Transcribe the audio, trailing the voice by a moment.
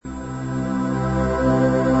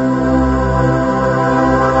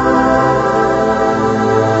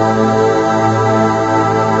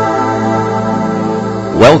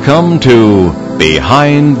Welcome to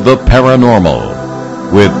Behind the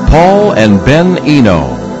Paranormal with Paul and Ben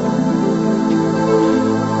Eno.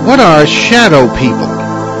 What are shadow people?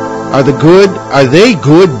 Are they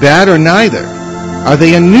good, bad, or neither? Are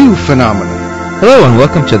they a new phenomenon? Hello and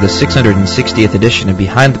welcome to the 660th edition of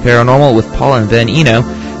Behind the Paranormal with Paul and Ben Eno.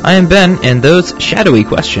 I am Ben, and those shadowy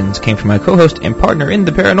questions came from my co-host and partner in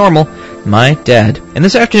the paranormal, my dad. And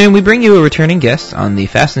this afternoon we bring you a returning guest on the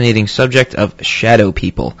fascinating subject of shadow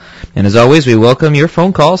people. And as always, we welcome your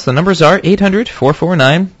phone calls. The numbers are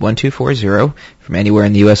 800-449-1240 from anywhere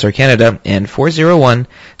in the U.S. or Canada, and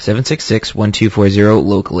 401-766-1240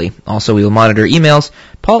 locally. Also, we will monitor emails,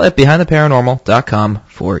 paul@behindtheparanormal.com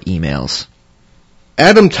for emails.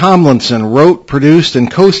 Adam Tomlinson wrote, produced, and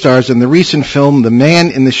co-stars in the recent film The Man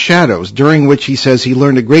in the Shadows, during which he says he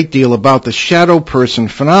learned a great deal about the shadow person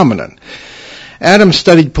phenomenon. Adam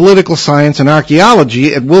studied political science and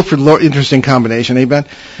archaeology at Wilfrid Laurier, interesting combination, eh, Ben?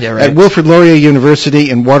 Yeah, right. At Wilfrid Laurier University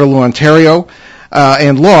in Waterloo, Ontario,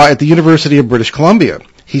 and law at the University of British Columbia.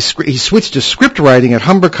 He switched to script writing at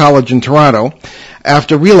Humber College in Toronto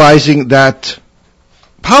after realizing that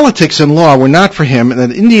politics and law were not for him, and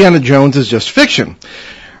that Indiana Jones is just fiction.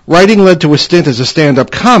 Writing led to a stint as a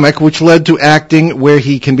stand-up comic, which led to acting, where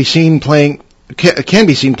he can be seen playing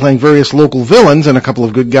various local villains and a couple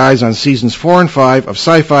of good guys on seasons 4 and 5 of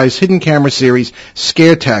Sci-Fi's hidden camera series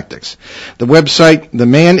Scare Tactics. The website,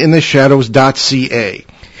 themanintheshadows.ca.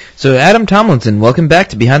 So, Adam Tomlinson, welcome back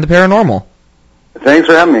to Behind the Paranormal. Thanks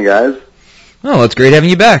for having me, guys. Oh, it's great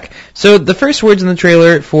having you back. So the first words in the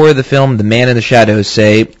trailer for the film The Man in the Shadows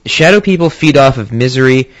say, shadow people feed off of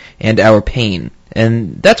misery and our pain.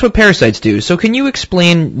 And that's what parasites do. So can you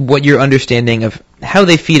explain what your understanding of how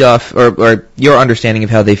they feed off, or your understanding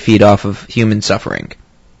of how they feed off of human suffering?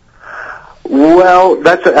 Well,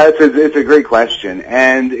 it's a great question.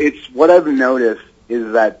 And it's what I've noticed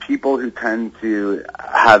is that people who tend to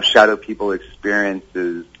have shadow people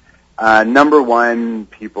experiences, number one,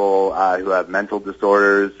 people who have mental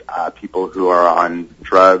disorders, people who are on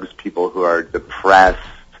drugs, people who are depressed,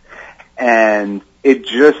 and it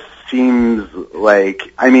just seems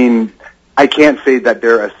like, I mean, I can't say that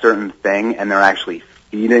they're a certain thing and they're actually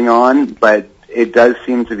feeding on, but it does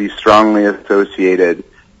seem to be strongly associated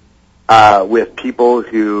with people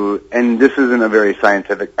who, and this isn't a very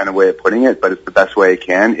scientific kind of way of putting it, but it's the best way I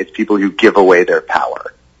can, it's people who give away their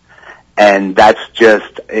power. And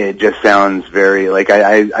it just sounds very, like,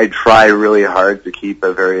 I try really hard to keep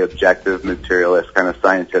a very objective, materialist, kind of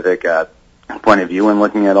scientific point of view when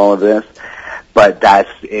looking at all of this. But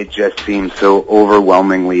it just seems so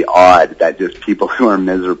overwhelmingly odd that just people who are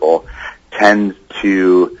miserable tend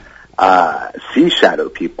to see shadow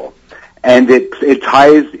people. And it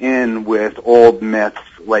ties in with old myths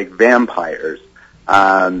like vampires.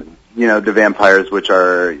 The vampires which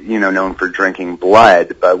are, known for drinking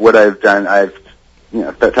blood. But what I've done, I've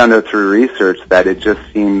found out through research that it just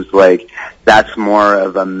seems like that's more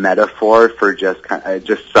of a metaphor for just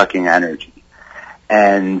sucking energy.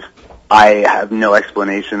 And I have no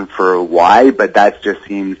explanation for why, but that just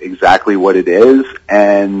seems exactly what it is.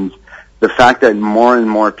 And the fact that more and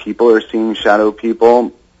more people are seeing shadow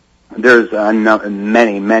people, there's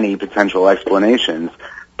many, many potential explanations.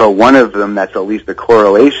 But one of them that's at least a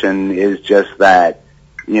correlation is just that,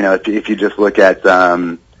 if you just look at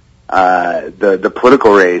the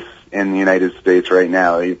political race in the United States right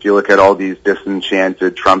now, if you look at all these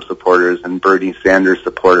disenchanted Trump supporters and Bernie Sanders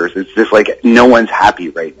supporters, it's just like no one's happy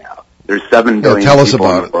right now. There's 7 billion tell us people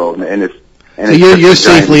about in the world, and it's so you're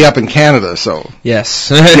safely up in Canada, so yes,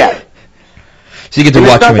 yes. So you get to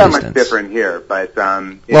watch from a distance. It's not that much different here, but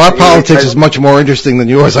our politics is much more interesting than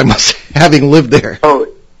yours. I must, having lived there. Oh.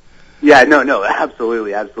 Yeah, no,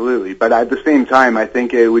 absolutely. But at the same time, I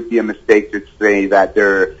think it would be a mistake to say that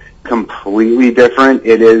they're completely different.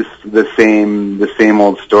 It is the same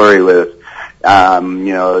old story with,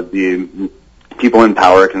 the people in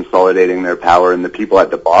power consolidating their power and the people at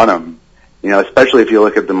the bottom. Especially if you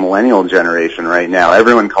look at the millennial generation right now,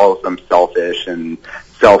 everyone calls them selfish and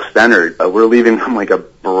self-centered, but we're leaving them like a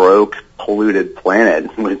broke, polluted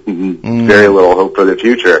planet with very little hope for the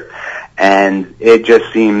future. And it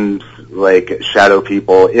just seems like shadow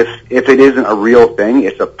people, if it isn't a real thing,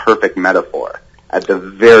 it's a perfect metaphor. At the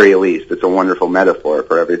very least, it's a wonderful metaphor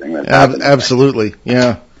for everything that's happening. Absolutely,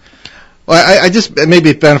 yeah. Well, I just,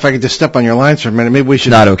 maybe, Ben, if I could just step on your lines for a minute, maybe we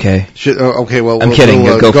should... Not okay. Okay, well, I'm kidding.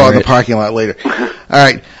 We'll go in the parking lot later. All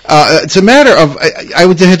right. It's a matter of, I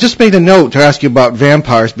had just made a note to ask you about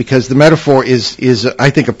vampires, because the metaphor is I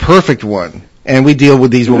think, a perfect one. And we deal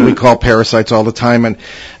with these what we call parasites all the time. And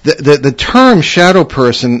the term shadow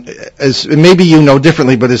person, maybe you know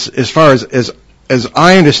differently, but as far as as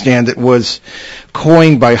I understand it, was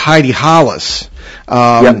coined by Heidi Hollis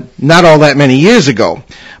not all that many years ago.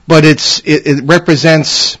 But it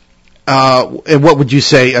represents what would you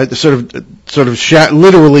say, sort of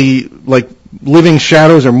literally like living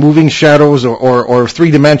shadows or moving shadows or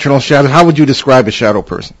three-dimensional shadows. How would you describe a shadow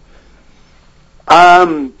person?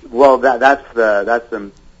 Well, that's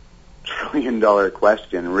the trillion-dollar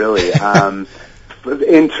question, really.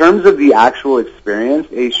 In terms of the actual experience,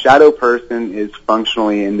 a shadow person is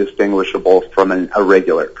functionally indistinguishable from a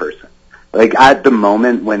regular person. Like at the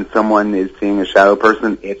moment when someone is seeing a shadow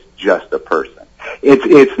person, it's just a person.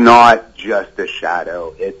 It's not just a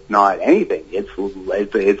shadow. It's not anything.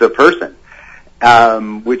 It's a person,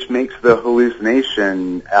 which makes the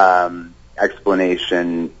hallucination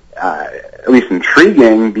explanation at least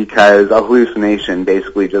intriguing, because a hallucination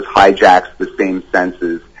basically just hijacks the same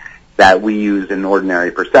senses that we use in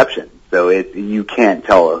ordinary perception. So you can't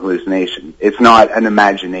tell a hallucination. It's not an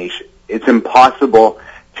imagination. It's impossible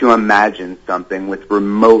to imagine something with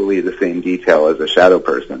remotely the same detail as a shadow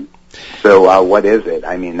person. So what is it?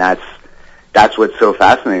 I mean, that's what's so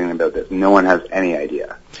fascinating about this. No one has any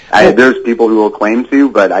idea. There's people who will claim to,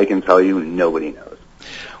 but I can tell you nobody knows.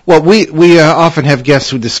 Well, we often have guests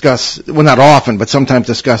who discuss, well, not often, but sometimes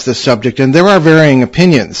discuss this subject, and there are varying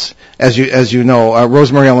opinions, as you know.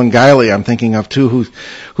 Rosemary Ellen Guiley, I'm thinking of too,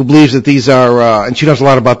 who believes that these are, and she knows a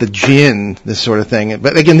lot about the jinn, this sort of thing.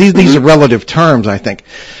 But again, these are relative terms, I think,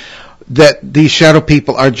 that these shadow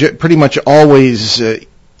people are pretty much always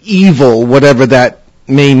evil, whatever that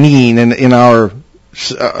may mean in our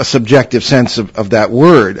subjective sense of that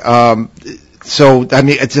word. So, I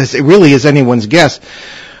mean, it really is anyone's guess.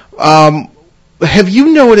 Have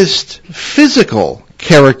you noticed physical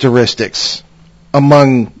characteristics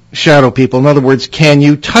among shadow people? In other words, can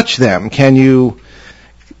you touch them? Can you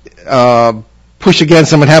push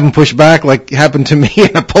against them and have them push back, like happened to me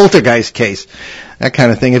in a poltergeist case? That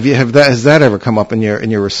kind of thing. Has that ever come up in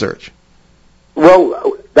your research?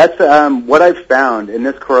 Well, that's what I've found, and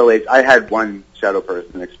this correlates. I had one shadow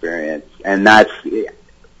person experience, and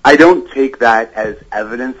I don't take that as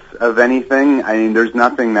evidence of anything. I mean, there's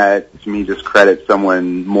nothing that, to me, discredits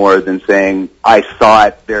someone more than saying, I saw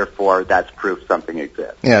it, therefore that's proof something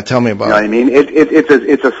exists. Yeah, tell me about it. You know what I mean?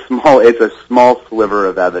 It's a small sliver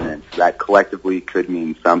of evidence that collectively could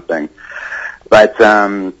mean something. But,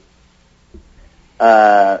 sorry,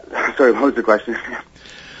 what was the question?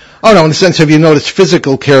 Oh, no, in the sense, have you noticed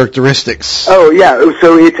physical characteristics? Oh, yeah,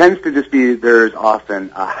 so it tends to just be, there's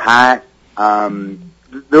often a hat.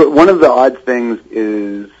 One of the odd things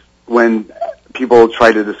is when people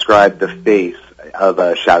try to describe the face of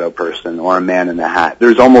a shadow person or a man in a hat,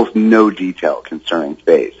 there's almost no detail concerning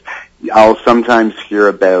face. I'll sometimes hear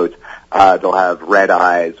about they'll have red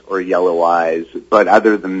eyes or yellow eyes, but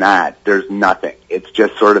other than that, there's nothing. It's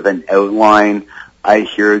just sort of an outline. I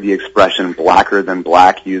hear the expression blacker than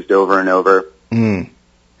black used over and over.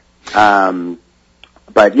 But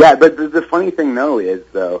the funny thing though is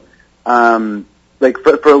like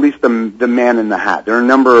for at least the man in the hat, there are a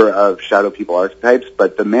number of shadow people archetypes,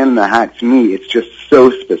 but the man in the hat, to me, it's just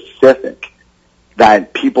so specific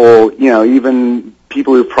that people, even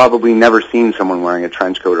people who've probably never seen someone wearing a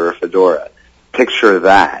trench coat or a fedora, picture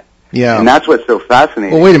that. Yeah. And that's what's so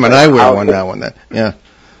fascinating. Well, wait a minute, I wear one now and then. Yeah.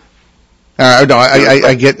 No,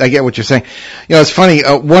 I get what you're saying. It's funny.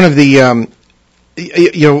 One of the,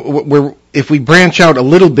 if we branch out a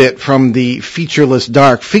little bit from the featureless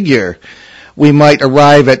dark figure, we might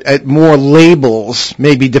arrive at more labels,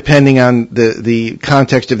 maybe depending on the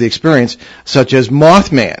context of the experience, such as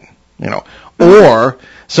Mothman, or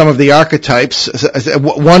some of the archetypes,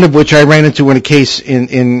 one of which I ran into in a case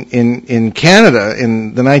in Canada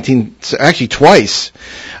in the twice,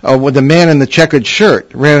 with the man in the checkered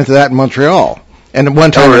shirt. Ran into that in Montreal, and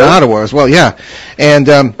one time in Ottawa as well. Yeah, and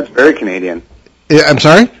that's very Canadian. I'm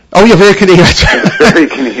sorry. Oh, yeah, very Canadian. Very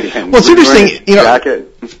Canadian. Well, it's interesting.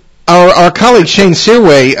 Our colleague Shane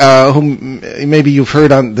Searway, whom maybe you've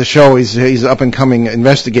heard on the show, he's an up-and-coming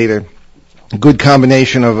investigator. A good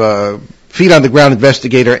combination of a feet-on-the-ground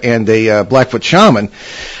investigator and a Blackfoot shaman,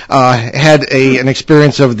 had an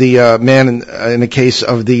experience of the man in the case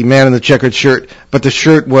of the man in the checkered shirt, but the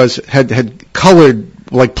shirt had colored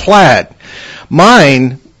like plaid.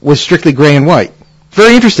 Mine was strictly gray and white.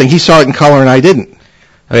 Very interesting. He saw it in color and I didn't.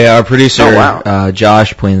 Oh yeah, our producer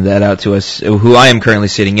Josh pointed that out to us, who I am currently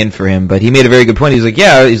sitting in for him. But he made a very good point. He's like,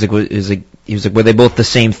 were they both the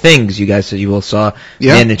same things? You guys said you both saw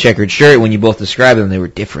man in a checkered shirt. When you both described them, they were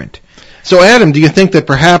different. So, Adam, do you think that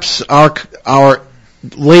perhaps our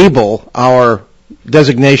label, our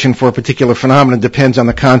designation for a particular phenomenon, depends on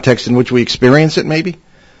the context in which we experience it? Maybe.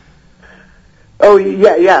 Oh,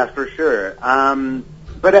 yeah, for sure.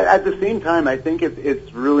 But at the same time, I think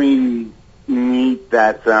it's really neat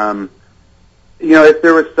that, if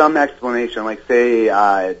there was some explanation, like say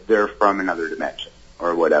they're from another dimension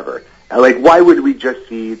or whatever, like why would we just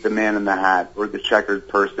see the man in the hat or the checkered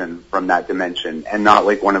person from that dimension and not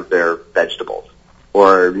like one of their vegetables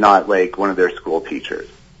or not like one of their school teachers?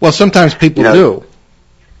 Well, sometimes people do.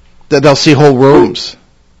 They'll see whole rooms.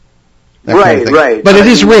 Right. But it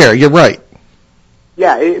is rare. You're right.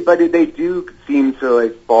 Yeah, but they do seem to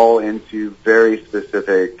like fall into very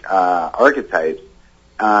specific archetypes,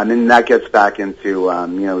 and that gets back into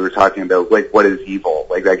we were talking about like what is evil.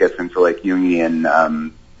 Like that gets into like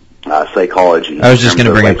Jungian psychology. I was just going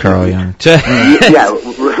to bring up Carl Jung. Yeah,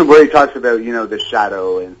 where he talks about the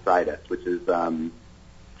shadow inside us, which is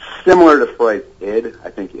similar to Freud's id. I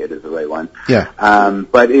think id is the right one. Yeah.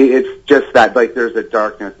 But it's just that, like, there's a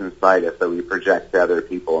darkness inside us that we project to other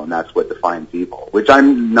people, and that's what defines evil, which I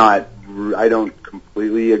don't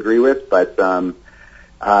completely agree with, but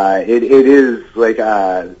it is, like,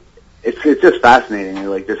 it's just fascinating,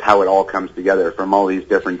 like, just how it all comes together from all these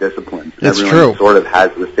different disciplines. It's Everyone true. sort of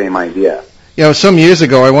has the same idea. Some years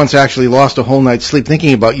ago, I once actually lost a whole night's sleep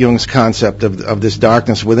thinking about Jung's concept of this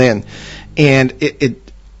darkness within, and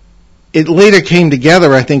it later came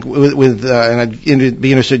together, I think, with and I'd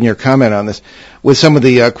be interested in your comment on this, with some of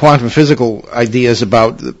the quantum physical ideas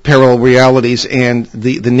about the parallel realities and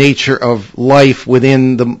the nature of life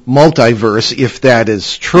within the multiverse, if that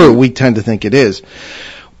is true. We tend to think it is.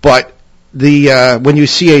 But when you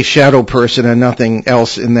see a shadow person and nothing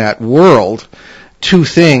else in that world, two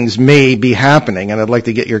things may be happening, and I'd like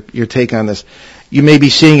to get your take on this. You may be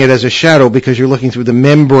seeing it as a shadow because you're looking through the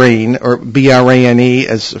membrane, or BRANE,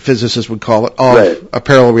 as physicists would call it, of a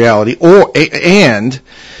parallel reality. And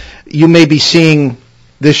you may be seeing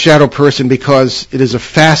this shadow person because it is a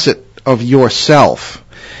facet of yourself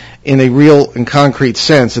in a real and concrete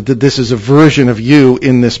sense, that this is a version of you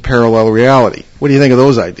in this parallel reality. What do you think of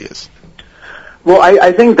those ideas? Well,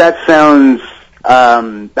 I think that sounds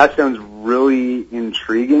really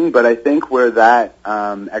intriguing, but I think where that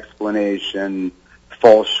explanation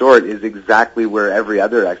falls short is exactly where every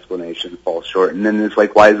other explanation falls short. And then it's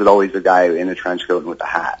like, why is it always a guy in a trench coat and with a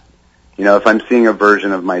hat? If I'm seeing a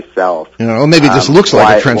version of myself, maybe it just looks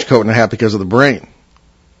like a trench coat and a hat because of the brain.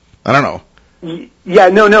 I don't know. Yeah,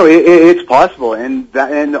 no, it's possible, and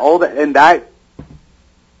that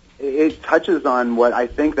it touches on what I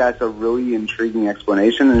think that's a really intriguing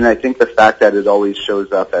explanation, and I think the fact that it always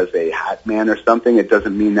shows up as a hat man or something, it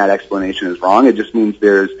doesn't mean that explanation is wrong. It just means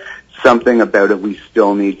there's something about it we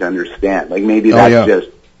still need to understand. Like maybe that's just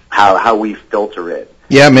how we filter it.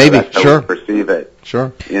 Yeah, maybe. That's how Sure. we perceive it. Sure.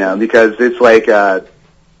 Because it's like, and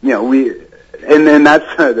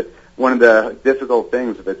that's one of the difficult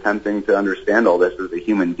things of attempting to understand all this as a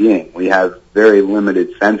human being. We have very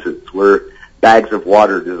limited senses. We're bags of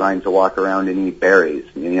water designed to walk around and eat berries.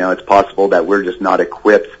 It's possible that we're just not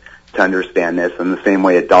equipped to understand this in the same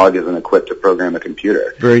way a dog isn't equipped to program a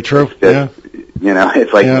computer. Very true.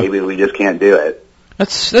 It's like maybe we just can't do it.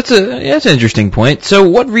 That's an interesting point. So,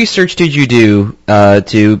 what research did you do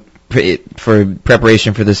for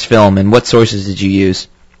preparation for this film, and what sources did you use?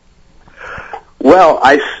 Well,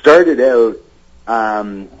 I started out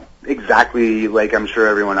exactly like I'm sure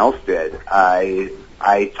everyone else did. I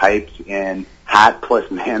typed in hat plus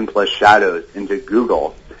man plus shadows into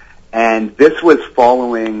Google, and this was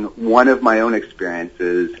following one of my own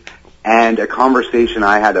experiences and a conversation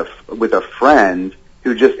I had with a friend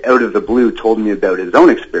who just out of the blue told me about his own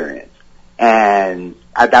experience. And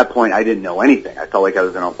at that point, I didn't know anything. I felt like I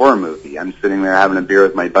was in a horror movie. I'm sitting there having a beer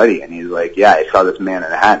with my buddy, and he's like, yeah, I saw this man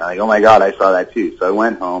in a hat. And I'm like, oh my God, I saw that too. So I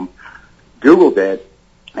went home, Googled it,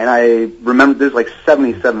 and I remember there's like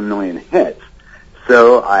 77 million hits.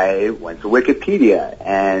 So I went to Wikipedia,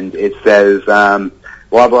 and it says, blah,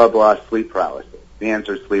 blah, blah, sleep paralysis. The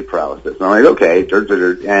answer is sleep paralysis. And I'm like, okay,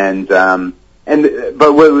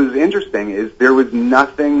 but what was interesting is there was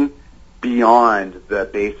nothing beyond the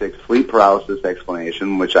basic sleep paralysis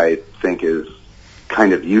explanation, which I think is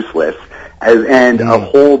kind of useless, and a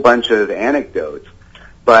whole bunch of anecdotes.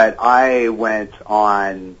 But I went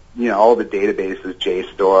on, all the databases,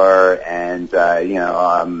 JSTOR and,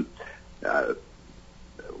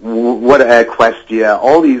 Questia,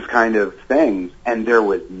 all these kind of things, and there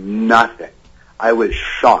was nothing. I was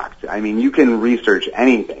shocked. I mean, you can research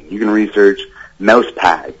anything. You can research mouse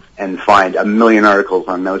pads and find a million articles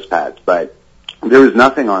on mouse pads, but there was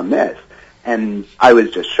nothing on this. And I was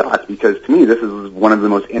just shocked because to me this is one of the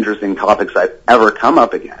most interesting topics I've ever come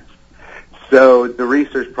up against. So the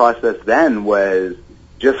research process then was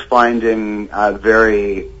just finding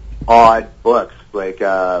very odd books. Like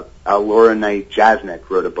Laura Knight Jasnick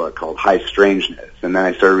wrote a book called High Strangeness, and then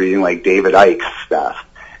I started reading like David Icke's stuff.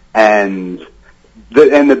 And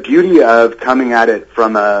the beauty of coming at it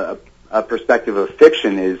from a perspective of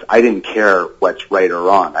fiction is I didn't care what's right or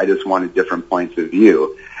wrong. I just wanted different points of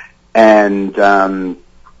view. And so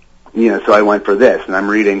I went for this, and I'm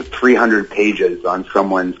reading 300 pages on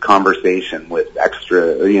someone's conversation with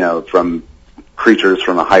extra, from creatures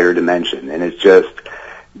from a higher dimension, and it's just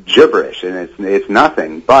gibberish, and it's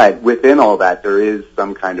nothing. But within all that, there is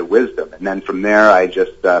some kind of wisdom. And then from there, I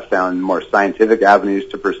just found more scientific avenues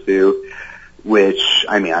to pursue, which,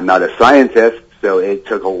 I'm not a scientist, so it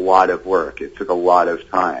took a lot of work. It took a lot of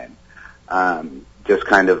time, just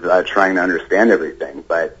kind of trying to understand everything.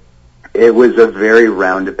 But it was a very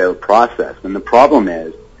roundabout process. And the problem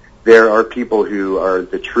is, there are people who are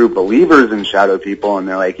the true believers in shadow people, and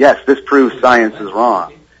they're like, yes, this proves science is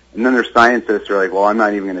wrong. And then there's scientists who are like, well, I'm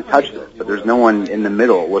not even going to touch this. But there's no one in the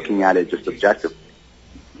middle looking at it just objectively.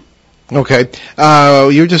 Okay.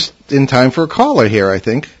 You're just in time for a caller here, I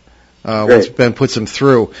think. Once Ben puts them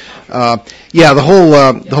through.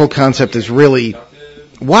 The whole concept is really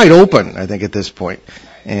wide open, I think, at this point.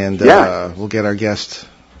 And we'll get our guest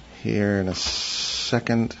here in a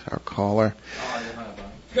second, our caller.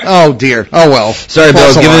 Oh dear. Oh well. Sorry,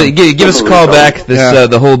 Bill. Give us a call back.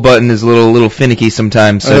 The whole button is a little finicky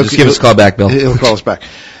sometimes, so just give us a call back, Bill. He'll call us back.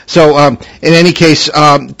 So, in any case,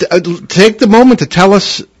 take the moment to tell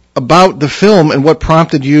us about the film and what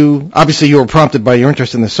prompted you. Obviously, you were prompted by your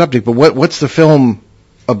interest in the subject, but what's the film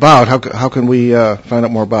about? How can we find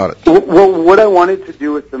out more about it? Well, what I wanted to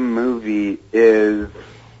do with the movie is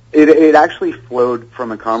it actually flowed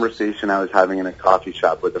from a conversation I was having in a coffee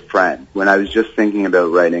shop with a friend when I was just thinking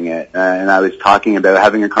about writing it, and I was talking about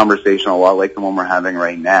having a conversation a lot like the one we're having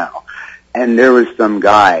right now. And there was some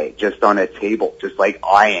guy just on a table, just like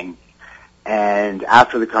eyeing me. And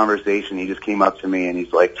after the conversation, he just came up to me and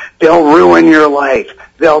he's like, they'll ruin your life.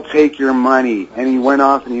 They'll take your money. And he went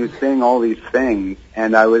off and he was saying all these things.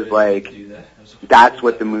 And I was like, that's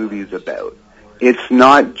what the movie's about. It's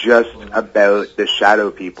not just about the shadow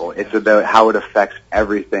people. It's about how it affects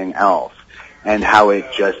everything else. And how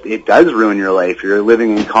it does ruin your life. You're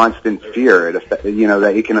living in constant fear.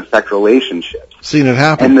 That it can affect relationships. Seen it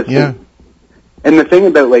happen, And the thing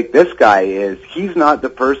about, like, this guy is he's not the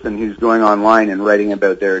person who's going online and writing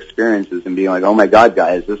about their experiences and being like, oh, my God,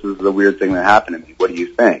 guys, this is the weird thing that happened to me. What do you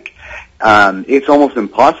think? It's almost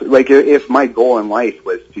impossible. Like, if my goal in life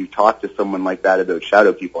was to talk to someone like that about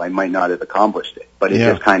shadow people, I might not have accomplished it. But it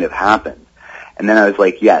just kind of happened. And then I was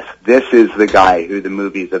like, yes, this is the guy who the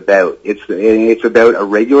movie's about. It's about a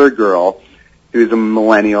regular girl who's a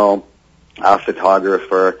millennial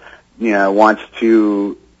photographer, wants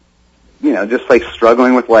to... just like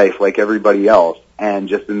struggling with life like everybody else, and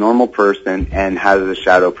just a normal person, and has a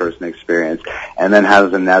shadow person experience, and then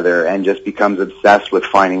has another, and just becomes obsessed with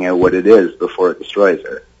finding out what it is before it destroys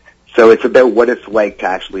her. So it's about what it's like to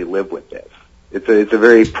actually live with this. It's a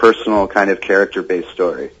very personal kind of character-based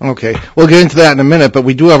story. Okay. We'll get into that in a minute, but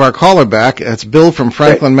we do have our caller back. It's Bill from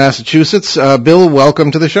Franklin, Massachusetts. Bill,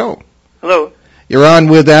 welcome to the show. Hello. You're on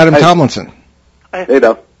with Adam Tomlinson. Hi. Hey,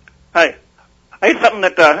 Bill. Hi. I had something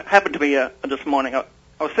that happened to me this morning. I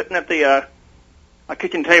was sitting at the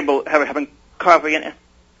kitchen table having coffee, and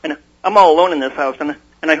I'm all alone in this house, and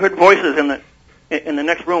I heard voices in the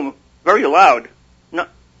next room, very loud,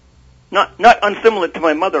 not unsimilar to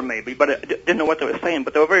my mother maybe, but I didn't know what they were saying,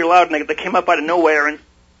 but they were very loud, and they came up out of nowhere, and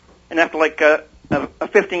after like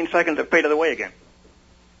 15 seconds, it faded away again.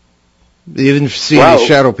 You didn't see any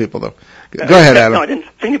shadow people, though. Go ahead, Adam. No, I didn't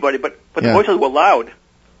see anybody, but the voices were loud.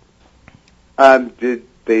 Did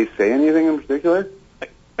they say anything in particular?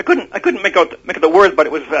 I couldn't make out the words, but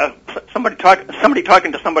it was somebody talking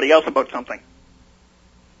to somebody else about something.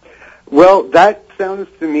 Well, that sounds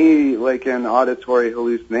to me like an auditory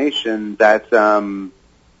hallucination that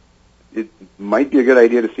it might be a good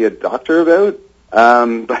idea to see a doctor about.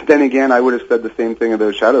 But then again, I would have said the same thing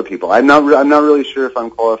about shadow people. I'm not really sure if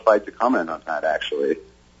I'm qualified to comment on that. Actually,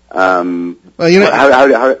 well,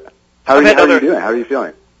 how are you doing? How are you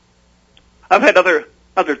feeling? I've had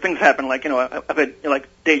other things happen, like I've had like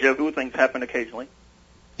deja vu things happen occasionally.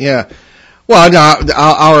 Yeah. Well,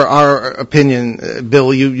 our opinion,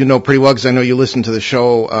 Bill, you know pretty well because I know you listen to the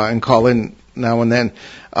show and call in now and then.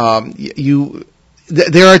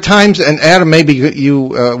 There are times, and Adam, maybe you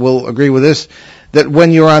will agree with this, that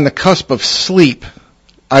when you're on the cusp of sleep,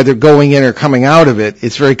 either going in or coming out of it,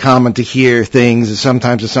 it's very common to hear things, and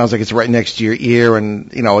sometimes it sounds like it's right next to your ear,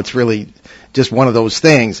 and it's really just one of those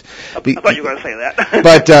things. I thought you were going to say that.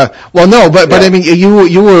 But I mean,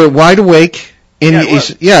 you were wide awake,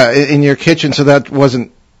 in your kitchen, so that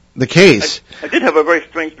wasn't the case. I did have a very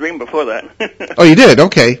strange dream before that. Oh, you did?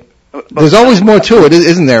 Okay. There's always more to it,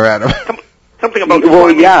 isn't there, Adam? Something about...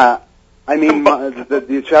 Well, yeah. I mean,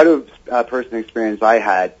 the shadow person experience I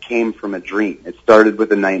had came from a dream. It started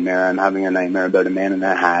with a nightmare. I'm having a nightmare about a man in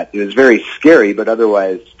a hat. It was very scary, but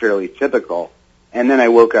otherwise fairly typical. And then I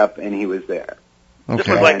woke up and he was there. Okay. This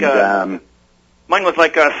was like mine was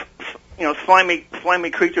like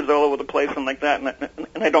slimy creatures all over the place and like that.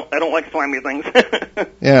 And I don't like slimy things.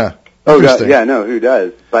 Yeah. Oh, yeah. No, who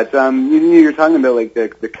does? But you're talking about like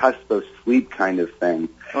the cusp of sleep kind of thing.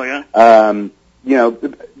 Oh yeah.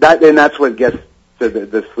 That's what gets to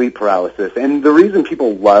the sleep paralysis. And the reason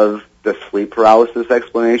people love the sleep paralysis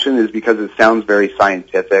explanation is because it sounds very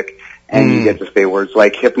scientific, and you get to say words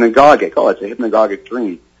like hypnagogic. Oh, it's a hypnagogic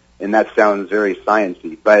dream, and that sounds very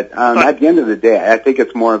sciencey. But at the end of the day, I think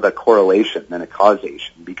it's more of a correlation than a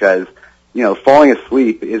causation, because falling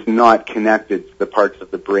asleep is not connected to the parts of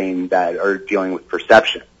the brain that are dealing with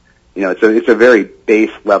perception. It's a very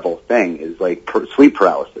base level thing, is like sleep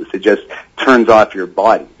paralysis. It just turns off your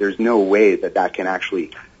body. There's no way that can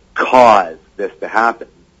actually cause this to happen.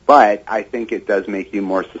 But I think it does make you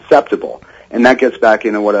more susceptible. And that gets back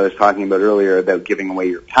into what I was talking about earlier about giving away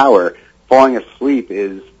your power. Falling asleep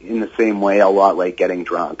is in the same way a lot like getting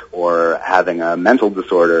drunk or having a mental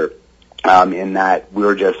disorder, in that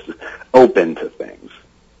we're just open to things.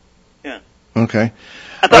 Yeah. Okay.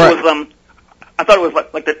 I thought it was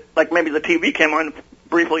like maybe the TV came on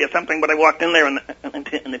briefly or something, but I walked in there and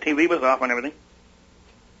the TV was off and everything.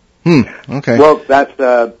 Okay. Well,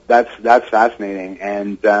 that's fascinating,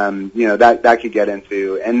 and that could get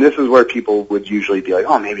into, and this is where people would usually be like,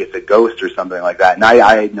 oh, maybe it's a ghost or something like that. And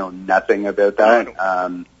I know nothing about that.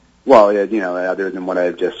 Other than what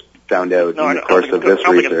I've just found out in the course of this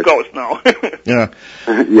research. No, I don't think it's a ghost.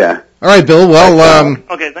 Yeah. Yeah. All right, Bill. Well,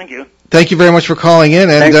 okay, thank you. Thank you very much for calling in,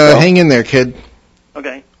 and Thanks, hang in there, kid.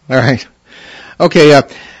 Okay. All right. Okay.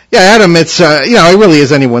 Adam, it's it really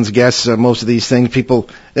is anyone's guess. Most of these things,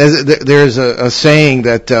 there's a saying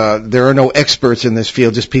that there are no experts in this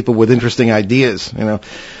field, just people with interesting ideas.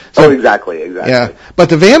 So, exactly. Yeah, but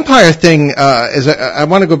the vampire thing I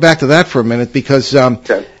want to go back to that for a minute, because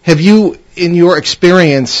have you, in your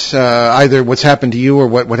experience, either what's happened to you or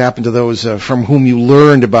what happened to those from whom you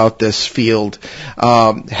learned about this field,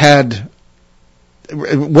 had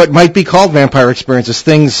what might be called vampire experiences,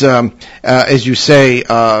 things, as you say,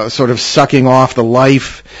 sort of sucking off the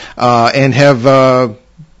life, and have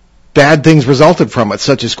bad things resulted from it,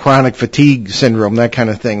 such as chronic fatigue syndrome, that kind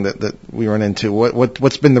of thing that we run into?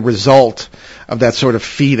 What's been the result of that sort of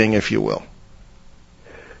feeding, if you will?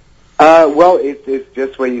 Well, it's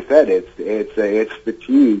just what you said. It's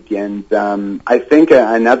fatigue, and I think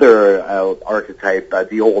another archetype,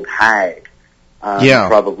 the old hag,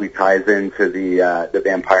 probably ties into the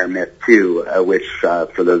vampire myth too, which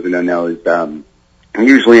for those who don't know is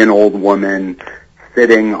usually an old woman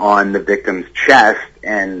sitting on the victim's chest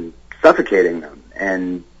and suffocating them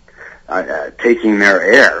and taking their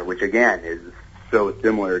air, which again is so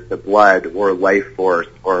similar to blood or life force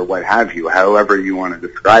or what have you, however you want to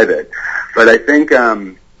describe it. But I think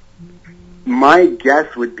my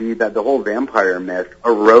guess would be that the whole vampire myth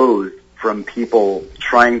arose from people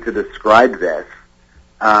trying to describe this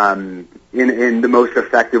in the most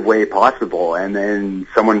effective way possible, and then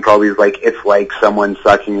someone probably is like, it's like someone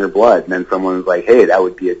sucking your blood, and then someone was like, hey, that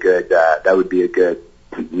would be a good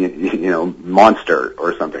monster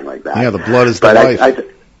or something like that. Yeah, the blood is the life.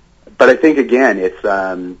 But I think again, it's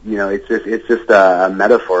just a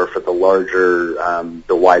metaphor for the larger,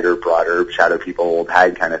 the wider, broader shadow people, old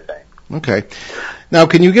hag kind of thing. Okay. Now,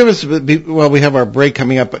 can you give us, we have our break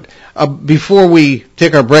coming up, but before we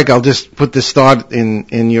take our break, I'll just put this thought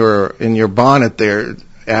in your bonnet there,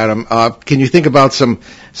 Adam. Can you think about some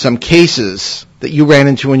cases that you ran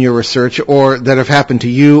into in your research, or that have happened to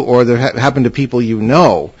you, or that have happened to people you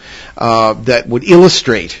know, that would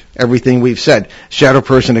illustrate everything we've said? Shadow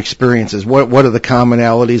person experiences. What are the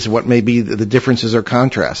commonalities? What may be the differences or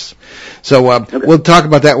contrasts? So we'll talk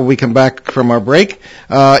about that when we come back from our break.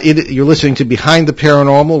 You're listening to Behind the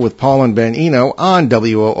Paranormal with Paul and Ben Eno on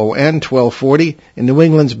WOON 1240 in New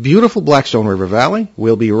England's beautiful Blackstone River Valley.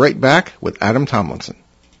 We'll be right back with Adam Tomlinson.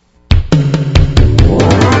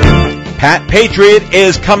 Pat Patriot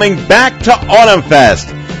is coming back to Autumn Fest.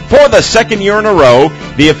 For the second year in a row,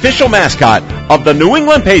 the official mascot of the New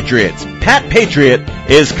England Patriots, Pat Patriot,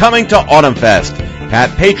 is coming to Autumn Fest.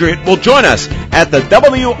 Pat Patriot will join us at the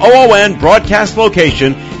WOON broadcast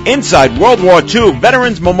location inside World War II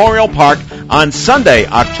Veterans Memorial Park on Sunday,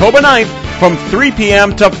 October 9th from 3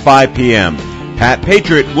 p.m. to 5 p.m. Pat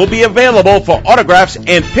Patriot will be available for autographs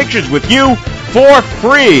and pictures with you for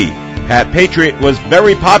free. Pat Patriot was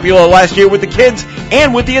very popular last year with the kids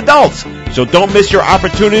and with the adults, so don't miss your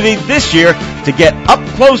opportunity this year to get up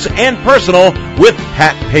close and personal with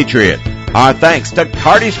Pat Patriot. Our thanks to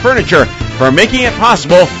Carty's Furniture for making it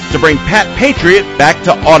possible to bring Pat Patriot back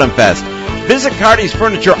to Autumn Fest. Visit Carty's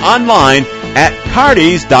Furniture online at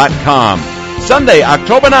cardys.com. Sunday,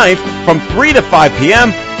 October 9th from 3 to 5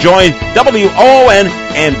 p.m., join WOON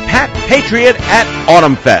and Pat Patriot at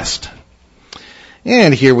Autumn Fest.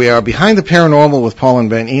 And here we are, Behind the Paranormal with Paul and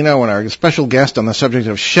Ben Eno, and our special guest on the subject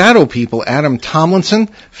of shadow people, Adam Tomlinson,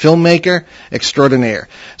 filmmaker extraordinaire.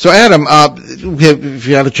 So, Adam, if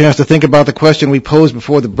you had a chance to think about the question we posed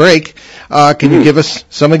before the break, can you give us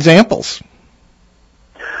some examples?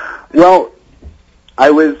 Well,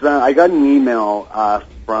 I got an email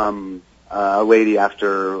from a lady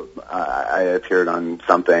after I appeared on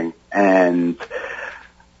something, and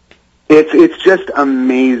it's just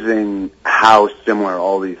amazing how similar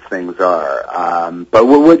all these things are. But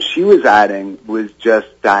what she was adding was just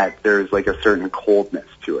that there's like a certain coldness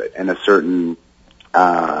to it and a certain,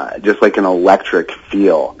 just like an electric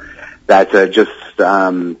feel that's just,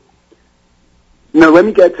 no, let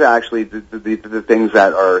me get to actually the things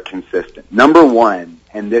that are consistent. Number one,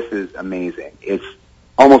 and this is amazing, it's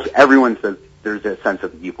almost everyone says there's a sense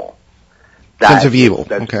of evil. Sense of evil.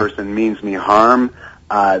 That okay. person means me harm.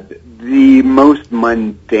 The most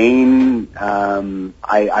mundane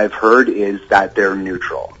I've heard is that they're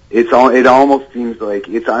neutral. It almost seems like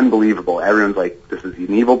it's unbelievable. Everyone's like, this is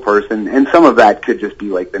an evil person, and some of that could just be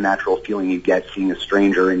like the natural feeling you get seeing a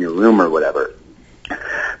stranger in your room or whatever.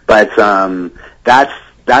 But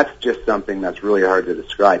that's just something that's really hard to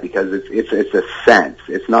describe because it's a sense.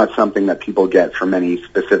 It's not something that people get from any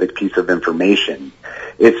specific piece of information.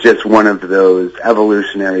 It's just one of those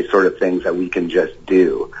evolutionary sort of things that we can just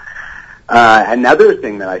do. Another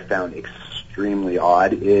thing that I found extremely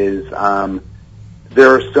odd is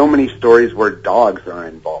there are so many stories where dogs are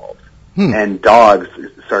involved, and dogs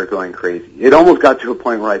start going crazy. It almost got to a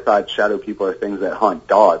point where I thought shadow people are things that haunt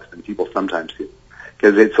dogs, and people sometimes do.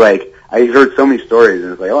 Because it's like, I heard so many stories,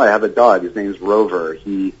 and it's like, oh, I have a dog, his name's Rover.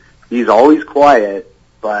 He's always quiet,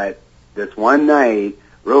 but this one night,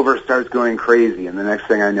 Rover starts going crazy, and the next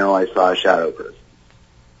thing I know, I saw a shadow person.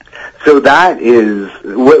 So that is,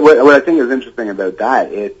 what I think is interesting about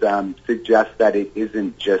that, it suggests that it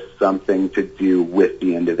isn't just something to do with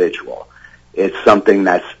the individual. It's something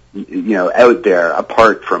that's, out there,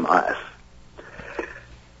 apart from us.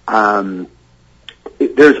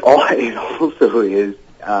 It also is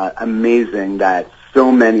amazing that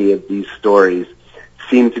so many of these stories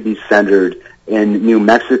seem to be centered in New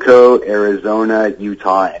Mexico, Arizona,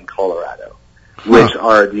 Utah, and Colorado, which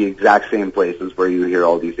are the exact same places where you hear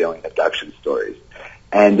all these alien abduction stories.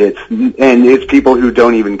 And it's people who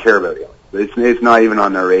don't even care about aliens. It's not even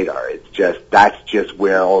on their radar. That's just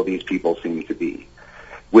where all these people seem to be,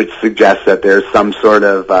 which suggests that there's some sort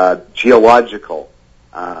of geological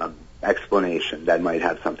explanation that might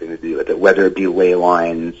have something to do with it, whether it be ley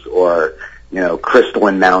lines or,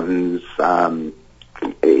 crystalline mountains,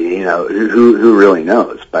 who really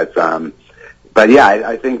knows? But yeah,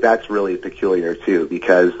 I think that's really peculiar too,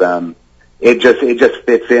 because, it just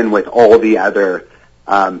fits in with all the other,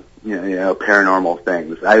 paranormal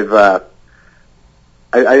things. I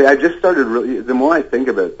just started really, the more I think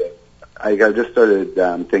about this, I just started,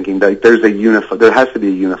 thinking that there has to be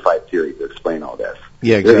a unified theory to explain all this.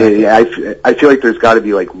 Yeah, exactly. I feel like there's got to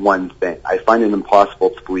be like one thing. I find it impossible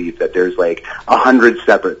to believe that there's like 100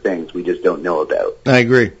 separate things we just don't know about. I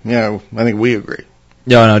agree. Yeah, I think we agree.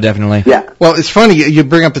 No, definitely. Yeah. Well, it's funny you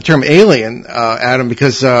bring up the term alien, Adam,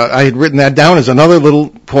 because I had written that down as another little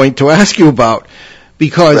point to ask you about.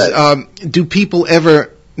 Because do people ever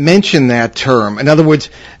mention that term? In other words,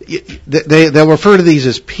 they'll refer to these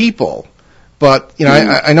as people. But,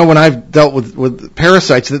 I know when I've dealt with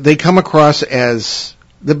parasites that they come across as,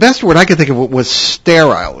 the best word I could think of was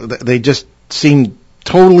sterile. They just seem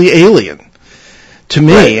totally alien. To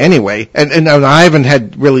me, anyway. And I haven't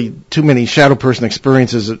had really too many shadow person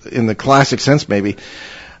experiences in the classic sense, maybe.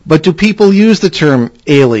 But do people use the term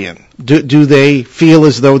alien? Do they feel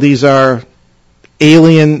as though these are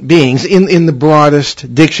alien beings in the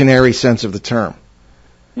broadest dictionary sense of the term?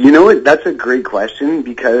 You know what? That's a great question,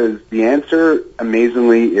 because the answer,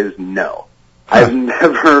 amazingly, is no. I've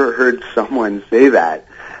never heard someone say that,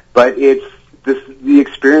 but the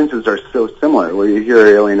experiences are so similar, where you hear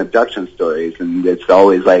alien abduction stories, and it's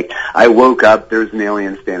always like, I woke up, there's an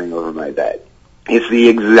alien standing over my bed. It's the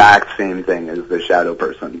exact same thing as the shadow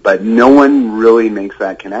person, but no one really makes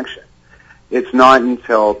that connection. It's not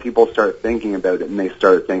until people start thinking about it and they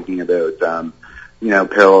start thinking about,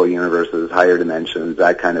 parallel universes, higher dimensions,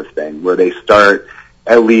 that kind of thing, where they start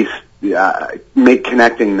at least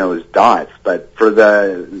connecting those dots. But for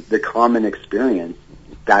the common experience,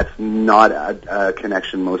 that's not a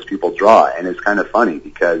connection most people draw, and it's kind of funny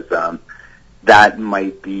because that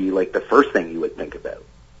might be like the first thing you would think about.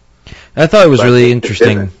 I thought it was really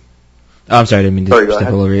interesting. Oh, I'm sorry, I didn't mean to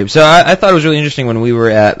step all over you. So I thought it was really interesting when we were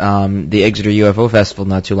at the Exeter UFO Festival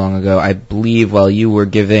not too long ago. I believe while you were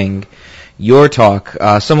giving your talk,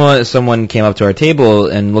 someone came up to our table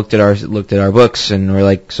and looked at our books and were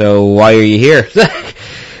like, "So why are you here?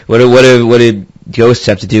 What did ghosts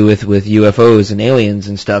have to do with UFOs and aliens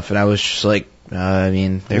and stuff?" And I was just like, I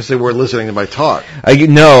guess they weren't listening to my talk.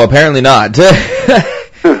 No, apparently not.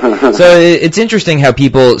 So it's interesting how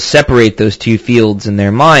people separate those two fields in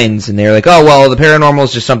their minds, and they're like, oh, well, the paranormal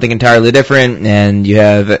is just something entirely different, and you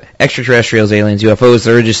have extraterrestrials, aliens, UFOs,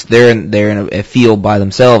 they're in a field by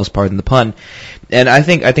themselves, pardon the pun. And I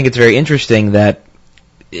think it's very interesting that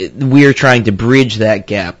we're trying to bridge that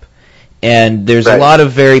gap, and there's a lot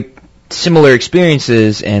of very similar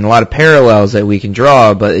experiences and a lot of parallels that we can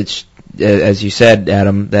draw, but it's, as you said,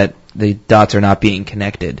 Adam, that the dots are not being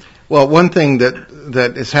connected. Well, one thing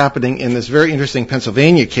that is happening in this very interesting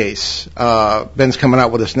Pennsylvania case, Ben's coming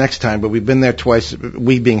out with us next time, but we've been there twice,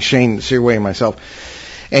 we being Shane Searway and myself,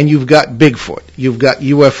 and you've got Bigfoot, you've got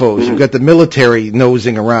UFOs, you've got the military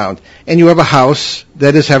nosing around, and you have a house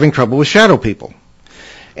that is having trouble with shadow people.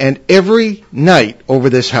 And every night over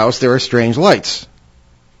this house there are strange lights.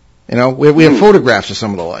 We have photographs of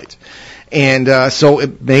some of the lights. And so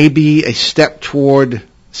it may be a step toward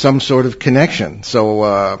some sort of connection. So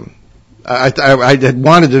I had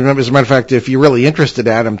wanted to, as a matter of fact, if you're really interested,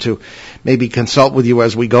 Adam, to maybe consult with you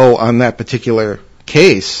as we go on that particular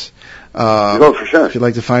case. For sure. If you'd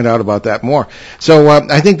like to find out about that more. So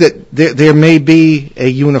I think that there may be a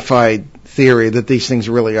unified theory that these things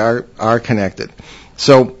really are connected.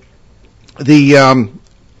 So I'm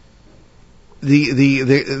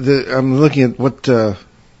looking at what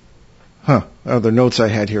other notes I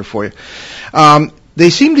had here for you.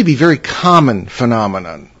 They seem to be very common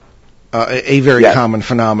phenomenon. Common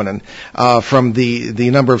phenomenon from the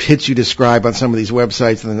number of hits you describe on some of these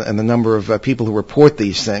websites and the number of people who report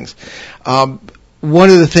these things. One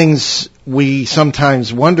of the things we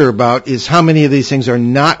sometimes wonder about is how many of these things are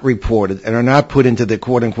not reported and are not put into the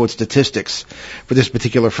quote-unquote statistics for this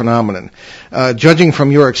particular phenomenon. Judging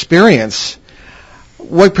from your experience,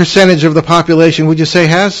 what percentage of the population would you say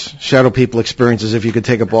has shadow people experiences if you could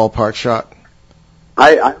take a ballpark shot?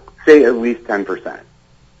 I say at least 10%.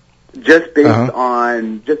 Just based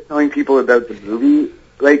on just telling people about the movie,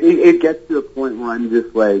 like it gets to a point where I'm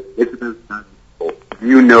just like, it's about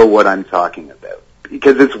you know what I'm talking about.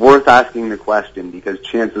 Because it's worth asking the question, because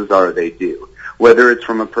chances are they do. Whether it's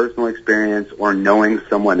from a personal experience or knowing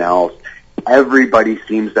someone else, everybody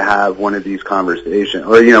seems to have one of these conversations,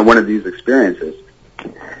 or one of these experiences.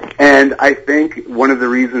 And I think one of the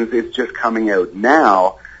reasons it's just coming out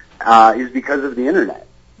now is because of the internet.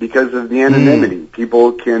 Because of the anonymity.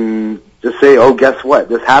 People can just say, oh, guess what?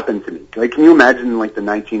 This happened to me. Like, can you imagine, like, the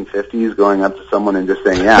 1950s going up to someone and just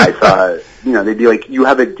saying, yeah, I saw, they'd be like, you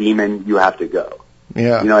have a demon, you have to go.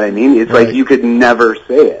 Yeah. You know what I mean? It's like you could never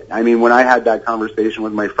say it. I mean, when I had that conversation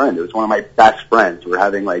with my friend, it was one of my best friends. We're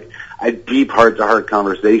having, like, a deep heart-to-heart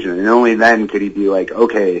conversation, and only then could he be like,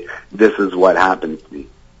 okay, this is what happened to me.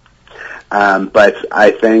 But I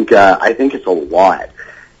think it's a lot.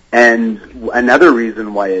 And another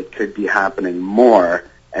reason why it could be happening more,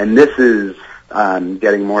 and this is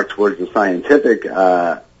getting more towards the scientific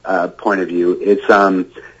point of view, it's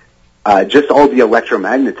just all the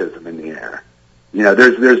electromagnetism in the air.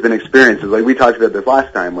 There's been experiences, like we talked about this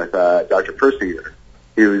last time with Dr. Persinger,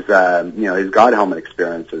 who's his God helmet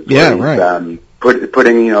experiences. Yeah, right.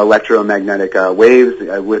 Putting electromagnetic waves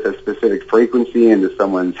with a specific frequency into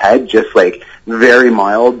someone's head, just like very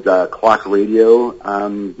mild clock radio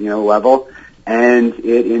level, and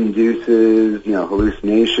it induces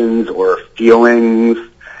hallucinations or feelings.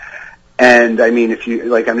 And I mean, if you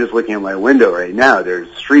like, I'm just looking at my window right now.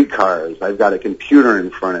 There's streetcars. I've got a computer in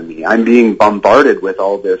front of me. I'm being bombarded with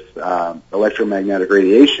all this electromagnetic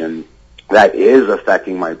radiation that is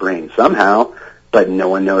affecting my brain somehow. But no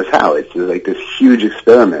one knows how. It's like this huge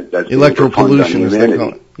experiment that's electropollution, as they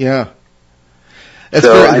call it. Yeah, that's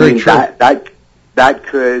so very true. That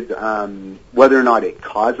could, whether or not it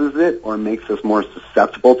causes it or makes us more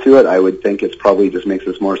susceptible to it, I would think it's probably just makes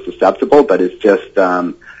us more susceptible. But it's just,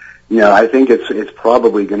 I think it's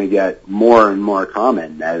probably going to get more and more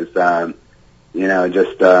common as,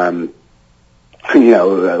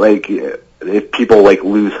 if people like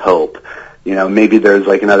lose hope, maybe there's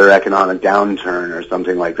like another economic downturn or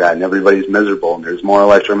something like that, and everybody's miserable, and there's more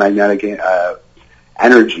electromagnetic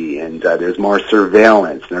energy, and there's more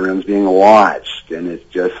surveillance, and everyone's being watched, and it's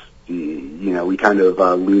just, we kind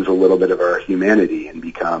of lose a little bit of our humanity and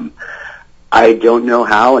become, I don't know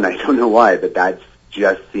how and I don't know why, but that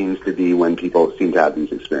just seems to be when people seem to have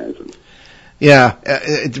these experiences. Yeah,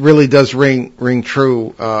 it really does ring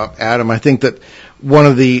true, Adam. I think that one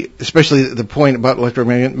of especially the point about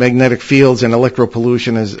electromagnetic fields and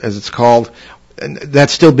electropollution, as it's called,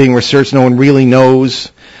 that's still being researched. No one really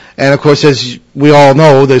knows. And of course, as we all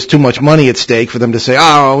know, there's too much money at stake for them to say,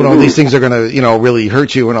 these things are going to, really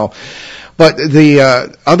hurt you and all. But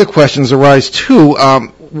the other questions arise too.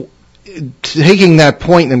 Taking that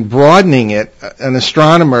point and broadening it, an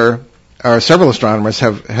astronomer, or several astronomers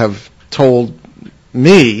have told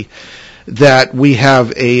me that we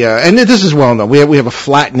have and this is well known, we have a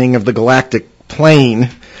flattening of the galactic plane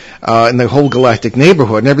in the whole galactic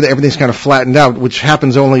neighborhood, and everything's kind of flattened out, which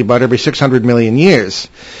happens only about every 600 million years.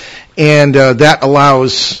 And that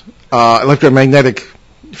allows electromagnetic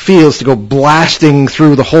fields to go blasting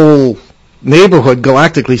through the whole neighborhood,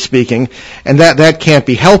 galactically speaking, and that can't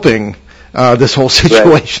be helping this whole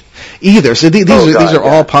situation either. So these are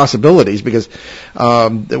all possibilities, because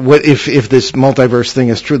if this multiverse thing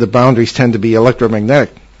is true, the boundaries tend to be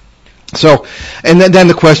electromagnetic. So, and then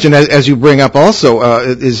the question, as you bring up also,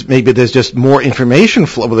 is maybe there's just more information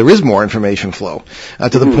flow. Well, there is more information flow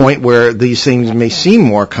to the point where these things may seem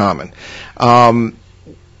more common.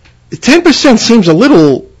 10% seems a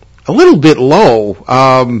little bit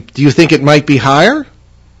low. Do you think it might be higher,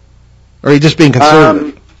 or are you just being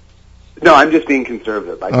conservative? No, I'm just being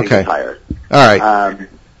conservative. I think it's higher. All right.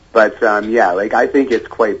 But I think it's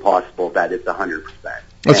quite possible that it's 100%.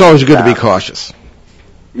 It's always good to be cautious.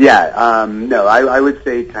 Yeah, no, I would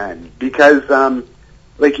say 10, because,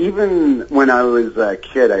 even when I was a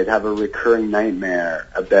kid, I'd have a recurring nightmare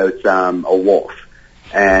about, a wolf,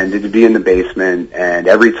 and it'd be in the basement, and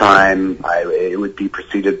every time it would be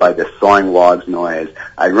preceded by this sawing logs noise.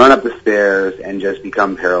 I'd run up the stairs and just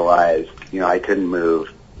become paralyzed. I couldn't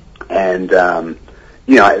move, and,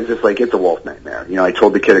 it was just like, it's a wolf nightmare. I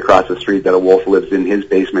told the kid across the street that a wolf lives in his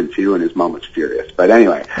basement too, and his mom was furious. But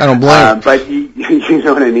anyway. I don't blame him. But you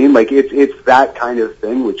know what I mean? Like, it's that kind of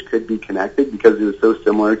thing which could be connected, because it was so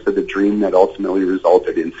similar to the dream that ultimately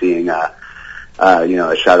resulted in seeing a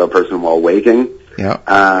shadow person while waking. Yeah.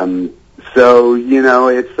 It's,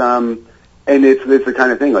 and it's the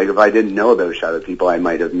kind of thing, like, if I didn't know about shadow people, I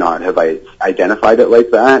might have not have I identified it like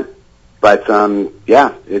that. But,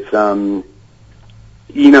 it's,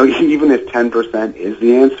 even if 10% is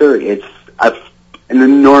the answer, it's an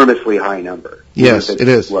enormously high number. Yes, it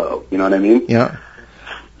is. Low, you know what I mean? Yeah.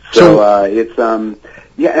 So it's, and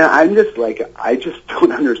I'm just like, I just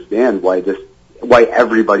don't understand why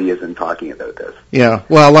everybody isn't talking about this. Yeah,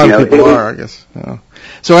 well, a lot of people are, I guess. Yeah.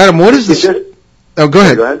 So, Adam, what is this? Go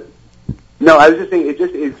ahead. Go ahead. No, I was just saying, it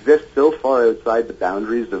just exists so far outside the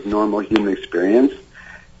boundaries of normal human experience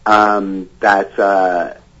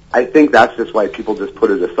that I think that's just why people just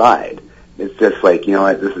put it aside. It's just like, you know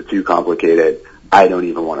what, this is too complicated. I don't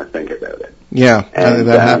even want to think about it. Yeah, and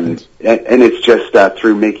that happens. And it's just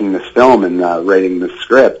through making this film and writing the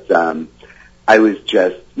script, I was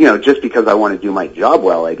just, just because I want to do my job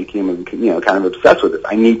well, I became, kind of obsessed with this.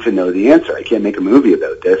 I need to know the answer. I can't make a movie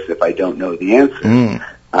about this if I don't know the answer.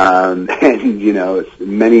 And, it's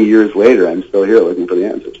many years later, I'm still here looking for the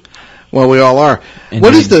answers. Well, we all are. Indeed.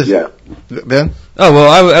 What is Ben? Oh,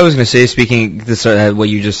 well, I was going to say, speaking, this what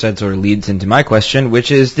you just said sort of leads into my question,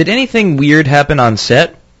 which is, did anything weird happen on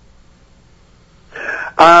set?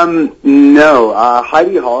 No.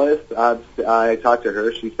 Heidi Hollis, I talked to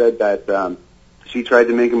her. She said that she tried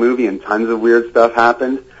to make a movie and tons of weird stuff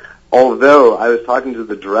happened. Although I was talking to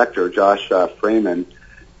the director, Josh Freeman,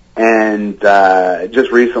 and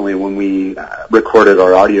just recently when we recorded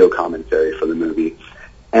our audio commentary for the movie,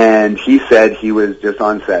 and he said he was just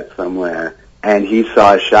on set somewhere, and he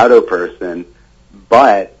saw a shadow person,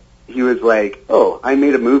 but he was like, "Oh, I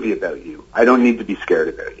made a movie about you. I don't need to be scared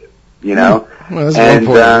about you." Well, that's and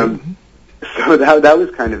so that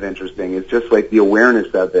was kind of interesting. It's just like the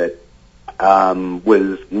awareness of it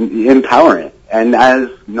was empowering, and as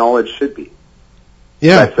knowledge should be.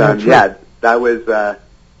 Yeah, but, that was.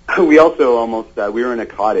 We also almost we were in a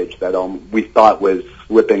cottage that we thought was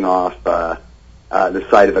slipping off the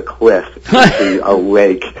side of a cliff into a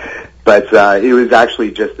lake. But it was actually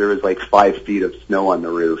just, there was like 5 feet of snow on the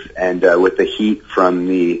roof, and with the heat from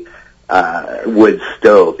the wood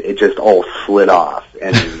stove, it just all slid off,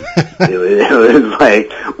 and it was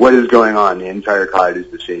like, what is going on? The entire cottage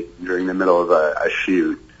is shaking during the middle of a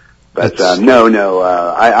shoot. But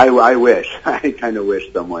I wish. I kind of wish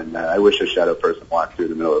I wish a shadow person walked through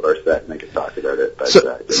the middle of our set and they could talk about it. But,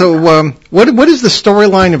 what is the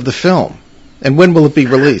storyline of the film, and when will it be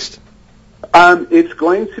released? It's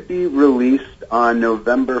going to be released on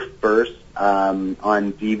November 1st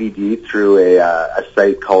on DVD through a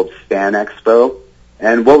site called Fan Expo.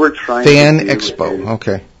 And what we're trying Fan to do Expo,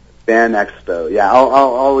 okay. Fan Expo, yeah.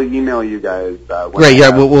 I'll email you guys. Great, yeah.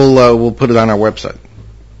 We'll put it on our website.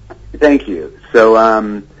 Thank you. So,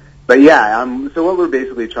 so what we're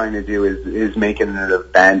basically trying to do is make it an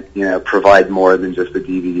event, provide more than just a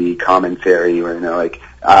DVD commentary, or,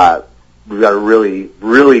 we've got really,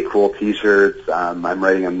 really cool t-shirts. I'm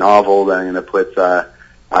writing a novel that I'm going to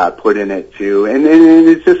put in it too. And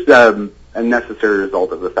it's just, a necessary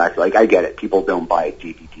result of the fact, I get it. People don't buy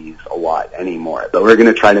DVDs a lot anymore, but we're going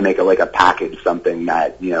to try to make it like a package, something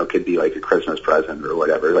that, could be like a Christmas present or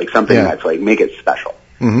whatever, something that's make it special.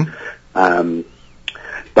 Mm-hmm.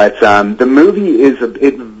 But the movie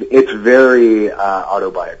it's very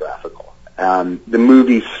autobiographical. The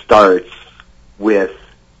movie starts with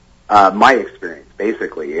my experience.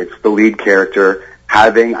 Basically, it's the lead character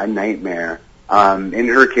having a nightmare. In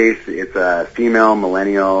her case, it's a female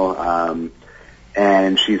millennial,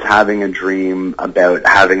 and she's having a dream about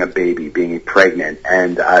having a baby, being pregnant,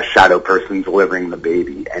 and a shadow person delivering the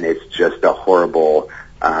baby, and it's just a horrible,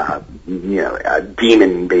 a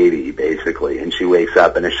demon baby, basically. And she wakes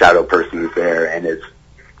up, and a shadow person is there, and it's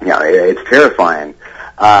terrifying.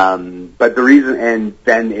 But the reason, and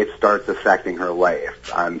then it starts affecting her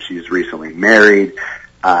life. She's recently married,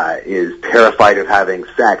 is terrified of having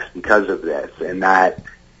sex because of this, and that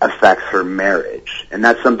affects her marriage. And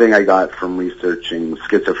that's something I got from researching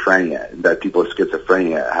schizophrenia, that people with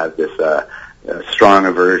schizophrenia have this strong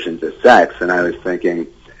aversion to sex. And I was thinking,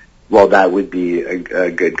 well, that would be a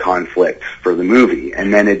good conflict for the movie.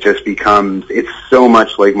 And then it just becomes, it's so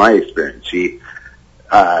much like my experience. She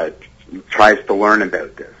tries to learn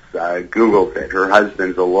about this, Googles it. Her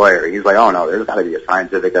husband's a lawyer. He's like, oh no, there's got to be a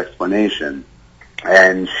scientific explanation.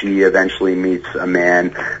 And she eventually meets a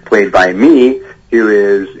man played by me who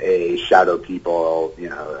is a shadow people,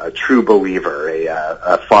 a true believer,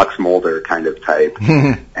 a Fox Mulder kind of type.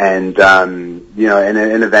 And, and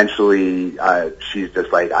eventually, she's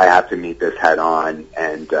just like, I have to meet this head on.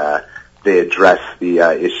 And, they address the,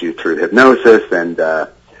 issue through hypnosis. And,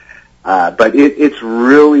 but it's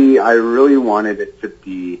really, I really wanted it to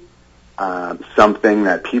be, something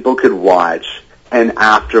that people could watch, and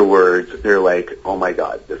afterwards they're like, oh my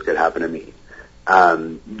God, this could happen to me.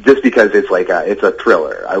 Just because it's a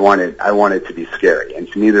thriller. I want it to be scary.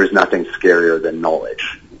 And to me, there's nothing scarier than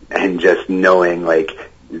knowledge. And just knowing, this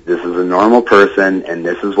is a normal person, and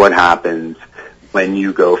this is what happens when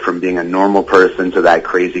you go from being a normal person to that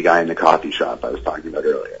crazy guy in the coffee shop I was talking about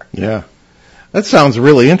earlier. Yeah. That sounds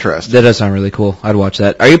really interesting. That does sound really cool. I'd watch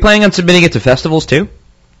that. Are you planning on submitting it to festivals too?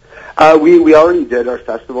 We already did our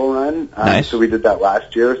festival run. Nice. So we did that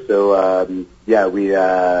last year. So, we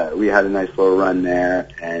had a nice little run there.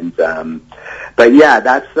 And, but yeah,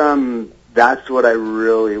 that's what I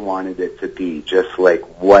really wanted it to be. Just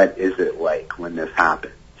what is it like when this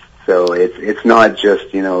happens? So it's not just,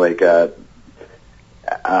 it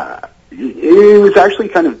was actually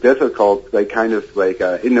kind of difficult,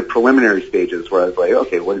 in the preliminary stages where I was like,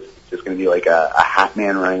 okay, what is just going to be a hat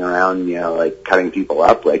man running around, cutting people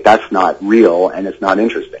up? That's not real, and it's not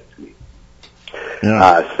interesting to me.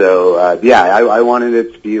 Yeah. I wanted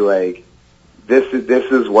it to be this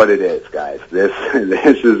is what it is, guys. This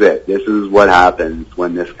is it. This is what happens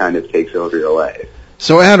when this kind of takes over your life.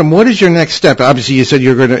 So, Adam, what is your next step? Obviously, you said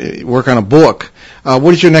you're going to work on a book.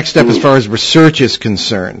 What is your next step as far as research is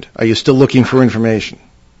concerned? Are you still looking for information?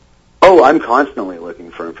 Oh, I'm constantly looking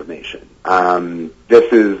for information.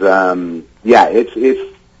 This is,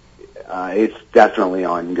 it's definitely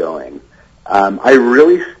ongoing. I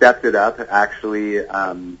really stepped it up, actually,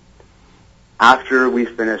 after we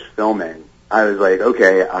finished filming. I was like,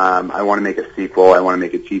 okay, I want to make a sequel, I want to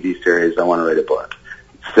make a TV series, I want to write a book.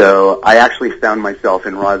 So I actually found myself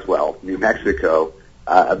in Roswell, New Mexico,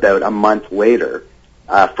 about a month later,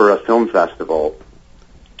 for a film festival,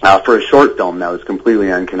 for a short film that was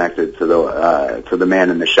completely unconnected to the Man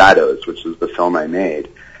in the Shadows, which is the film I made.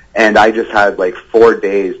 And I just had 4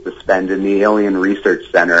 days to spend in the Alien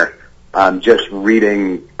Research Center, just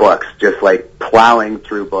reading books, just plowing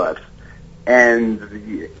through books.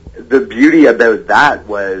 And the beauty about that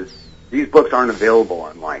was these books aren't available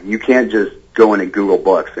online. You can't just go into Google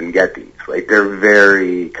Books and get these. Like, they're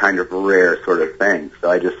very kind of rare sort of things. So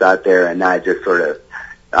I just sat there and I just sort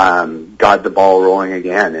of got the ball rolling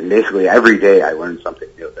again. And basically every day I learned something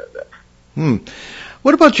new about this.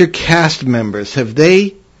 What about your cast members?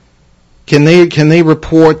 Can they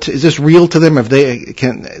report? Is this real to them?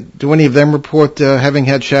 Do any of them report having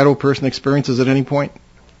had shadow person experiences at any point,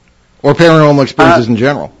 or paranormal experiences in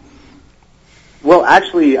general? Well,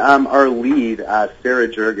 actually, our lead, Sarah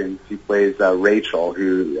Jurgens, who plays Rachel,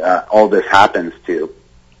 who all this happens to,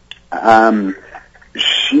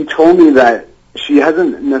 she told me that she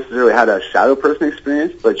hasn't necessarily had a shadow person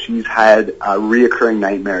experience, but she's had reoccurring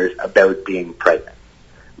nightmares about being pregnant,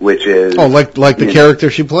 which is like the character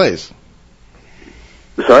she plays.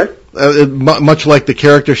 Sorry? Much like the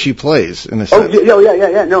character she plays, in a sense.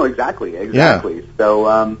 Yeah. No, exactly. Yeah.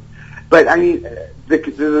 So, but I mean,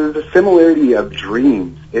 the similarity of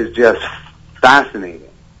dreams is just fascinating.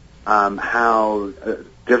 How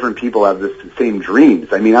different people have the same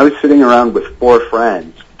dreams. I mean, I was sitting around with 4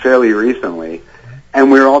 friends fairly recently,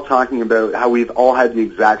 and we were all talking about how we've all had the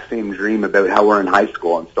exact same dream about how we're in high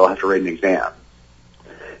school and still have to write an exam.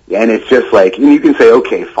 And it's just like, and you can say,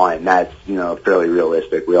 okay, fine, that's, fairly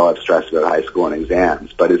realistic. We all have stress about high school and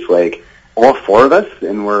exams. But it's like, all 4 of us,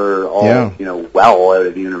 and we're all, well out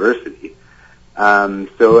of university.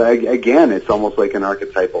 So again, it's almost like an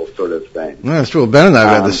archetypal sort of thing. No, that's true. Ben and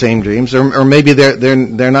I have the same dreams, or maybe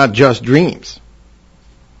they're not just dreams.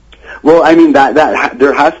 Well, I mean, that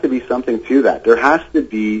there has to be something to that. There has to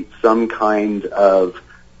be some kind of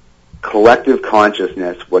collective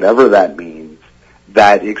consciousness, whatever that means,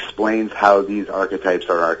 that explains how these archetypes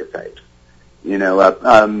are archetypes.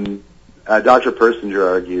 Dr.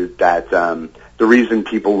 Persinger argued that the reason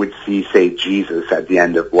people would see, say, Jesus at the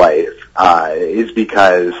end of life is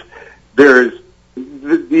because there's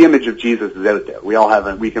the image of Jesus is out there.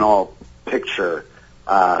 We can all picture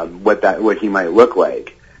what he might look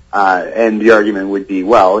like. And the argument would be,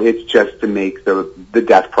 well, it's just to make the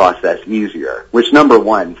death process easier, which, number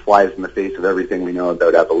one, flies in the face of everything we know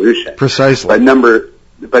about evolution. Precisely. But number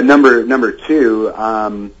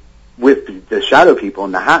 2, with the shadow people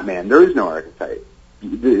and the Hat Man, there is no archetype.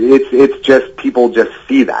 It's just, people just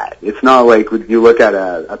see that. It's not like you look at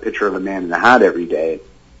a picture of a man in a hat every day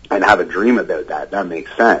and have a dream about that. That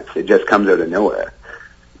makes sense. It just comes out of nowhere.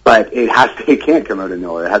 But it can't come out of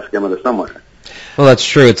nowhere. It has to come out of somewhere. Well, that's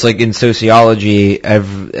true. It's like in sociology,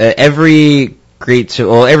 every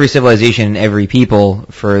civilization and every people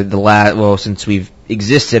since we've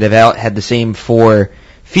existed have had the same 4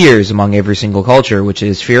 fears among every single culture, which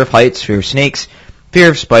is fear of heights, fear of snakes, fear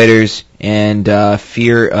of spiders, and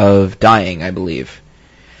fear of dying, I believe.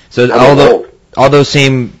 So all those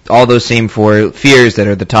same 4 fears that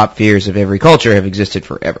are the top fears of every culture have existed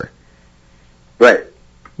forever. Right.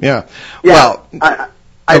 Yeah. Well, I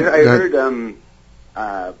heard.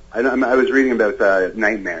 I was reading about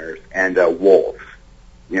nightmares and wolves.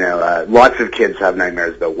 Lots of kids have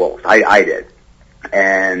nightmares about wolves. I did,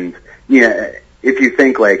 and if you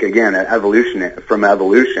think, like, again, from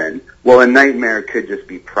evolution, well, a nightmare could just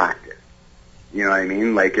be practice. You know what I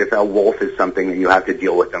mean? Like, if a wolf is something that you have to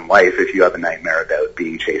deal with in life, if you have a nightmare about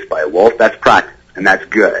being chased by a wolf, that's practice, and that's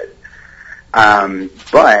good.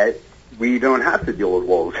 But we don't have to deal with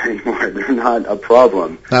wolves anymore. They're not a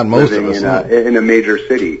problem. Not most of us. In a major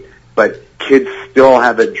city. But kids still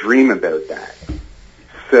have a dream about that.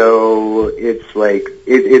 So it's like,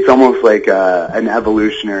 it's almost like an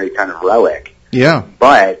evolutionary kind of relic. Yeah.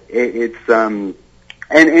 But it's and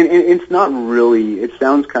it's not really, it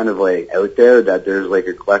sounds kind of like out there that there's like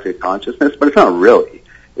a collective consciousness, but it's not really.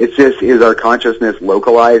 It's just, is our consciousness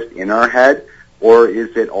localized in our head, or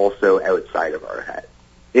is it also outside of our head?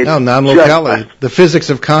 Non-locality. The physics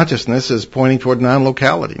of consciousness is pointing toward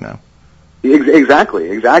non-locality now. Exactly.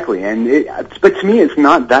 And but to me, it's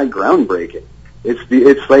not that groundbreaking.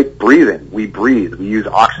 It's like breathing. We breathe. We use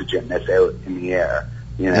oxygen that's out in the air.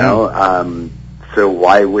 So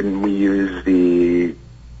why wouldn't we use the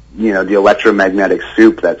electromagnetic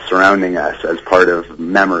soup that's surrounding us as part of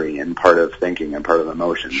memory and part of thinking and part of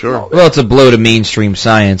emotion? Sure. Well, it's a blow to mainstream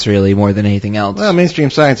science, really, more than anything else. Well, mainstream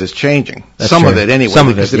science is changing. That's some true. of it, anyway. Some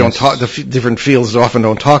of it, because they don't talk. Different fields often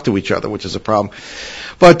don't talk to each other, which is a problem.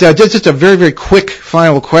 But just a very, very quick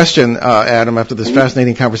final question, Adam, after this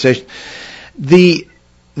fascinating conversation. The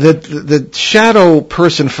shadow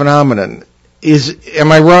person phenomenon.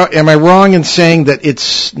 Am I wrong in saying that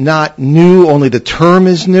it's not new, only the term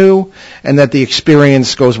is new, and that the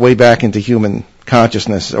experience goes way back into human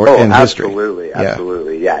consciousness in history?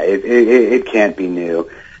 Absolutely. Yeah, it can't be new.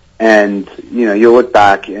 And, you look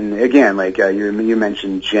back, and again, like you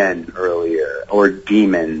mentioned Jinn earlier, or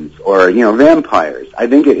demons, or, vampires. I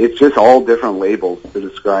think it's just all different labels to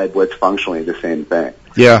describe what's functionally the same thing.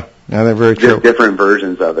 Yeah, they're very true. Just different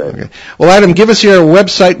versions of it. Okay. Well, Adam, give us your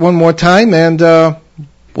website one more time, and we'll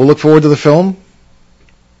look forward to the film.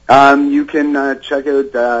 You can check out,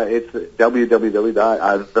 it's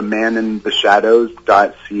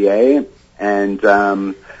www.themanindtheshadows.ca,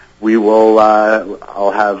 and we will,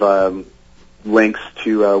 I'll have links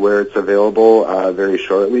to where it's available very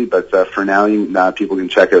shortly, but for now, people can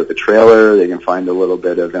check out the trailer, they can find a little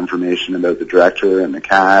bit of information about the director and the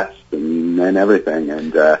cast and everything,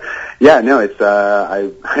 and it's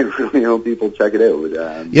I really hope people check it out.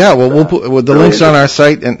 We'll put the links on our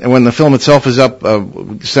site, and when the film itself is up,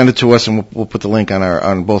 send it to us, and we'll put the link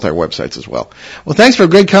on both our websites as well. Well, thanks for a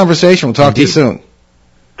great conversation. We'll talk to you soon.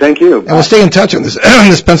 Thank you. And we'll stay in touch on this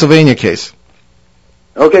this Pennsylvania case.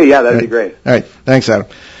 Okay, that'd be great. All right, thanks, Adam.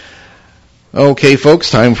 Okay, folks,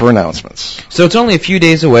 time for announcements. So it's only a few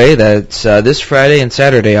days away. That's this Friday and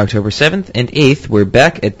Saturday, October 7th and 8th. We're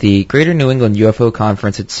back at the Greater New England UFO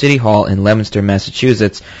Conference at City Hall in Leominster,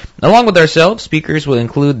 Massachusetts. Along with ourselves, speakers will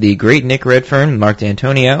include the great Nick Redfern, Mark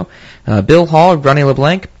D'Antonio, Bill Hall, Ronnie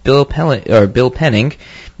LeBlanc, Bill Penning,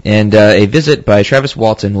 and a visit by Travis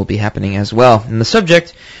Walton will be happening as well. And the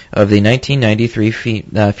subject of the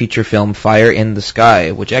 1993 feature film Fire in the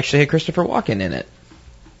Sky, which actually had Christopher Walken in it.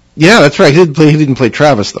 Yeah, that's right. He didn't play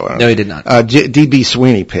Travis, though. No, he did not. D.B.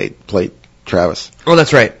 Sweeney played Travis. Oh,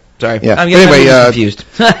 that's right. Sorry. Yeah. I'm confused.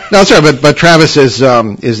 No, sorry, but Travis is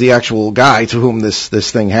the actual guy to whom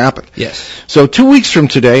this thing happened. Yes. So 2 weeks from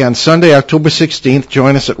today, on Sunday, October 16th,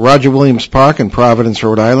 join us at Roger Williams Park in Providence,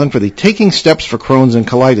 Rhode Island for the Taking Steps for Crohn's and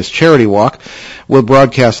Colitis charity walk. We'll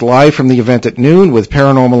broadcast live from the event at noon with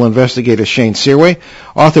paranormal investigator Shane Searway,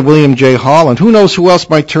 author William J. Hall, and who knows who else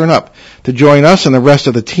might turn up to join us and the rest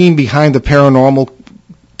of the team behind the paranormal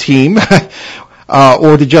team.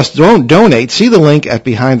 Or to just donate, see the link at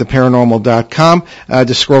BehindTheParanormal.com.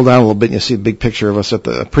 Just scroll down a little bit and you'll see a big picture of us at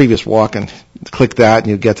the previous walk, and click that and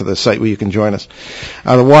you'll get to the site where you can join us.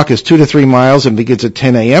 The walk is 2 to 3 miles and begins at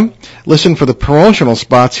 10 a.m. Listen for the promotional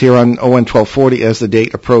spots here on ON 1240 as the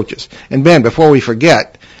date approaches. And Ben, before we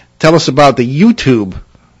forget, tell us about the YouTube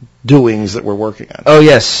doings that we're working on. Oh,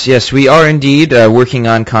 yes, we are indeed working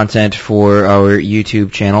on content for our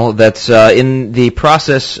YouTube channel. That's in the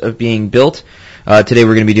process of being built. Today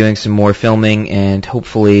we're going to be doing some more filming, and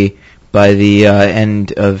hopefully by the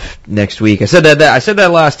end of next week. I said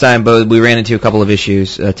that last time, but we ran into a couple of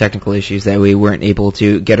issues, technical issues that we weren't able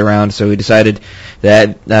to get around, so we decided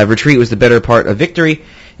that retreat was the better part of victory,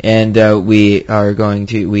 and we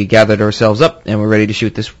gathered ourselves up, and we're ready to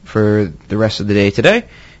shoot this for the rest of the day today,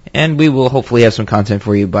 and we will hopefully have some content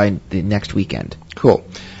for you by the next weekend. Cool.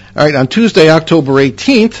 All right, on Tuesday, October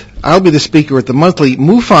 18th, I'll be the speaker at the monthly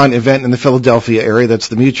MUFON event in the Philadelphia area. That's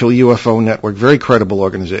the Mutual UFO Network, very credible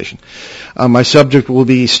organization. My subject will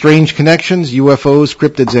be strange connections, UFOs,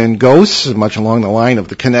 cryptids, and ghosts, much along the line of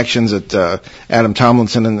the connections that Adam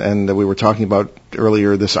Tomlinson and we were talking about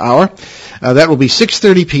earlier this hour. That will be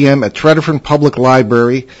 6:30 p.m. at Tredyffrin Public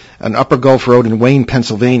Library on Upper Gulf Road in Wayne,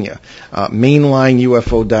 Pennsylvania.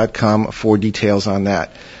 MainlineUFO.com for details on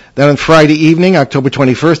that. Then on Friday evening, October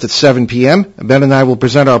 21st at 7 p.m., Ben and I will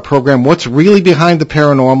present our program, What's Really Behind the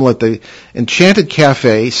Paranormal, at the Enchanted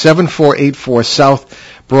Cafe, 7484 South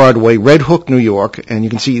Broadway, Red Hook, New York. And you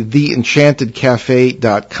can see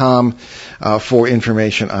theenchantedcafe.com for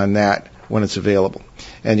information on that when it's available.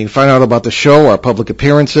 And you can find out about the show, our public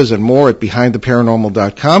appearances, and more at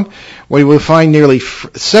BehindTheParanormal.com, where you will find nearly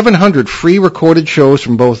 700 free recorded shows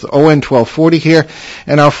from both ON 1240 here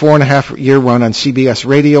and our 4.5-year run on CBS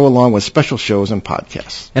Radio, along with special shows and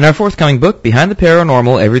podcasts. And our forthcoming book, Behind the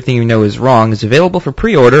Paranormal, Everything You Know Is Wrong, is available for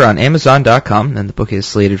pre-order on Amazon.com, and the book is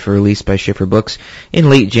slated for release by Schiffer Books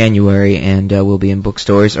in late January and will be in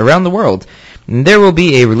bookstores around the world. There will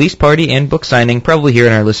be a release party and book signing, probably here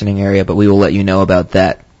in our listening area, but we will let you know about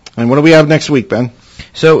that. And what do we have next week, Ben?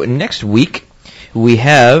 So next week we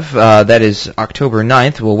have, that is October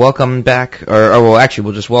 9th, we'll welcome back,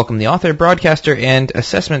 we'll just welcome the author, broadcaster, and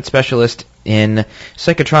assessment specialist in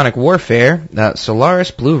psychotronic warfare,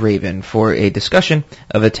 Solaris Blue Raven, for a discussion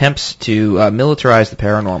of attempts to militarize the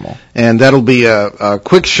paranormal. And that'll be a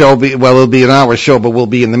quick show. It'll be an hour show, but we'll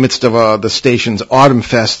be in the midst of the station's Autumn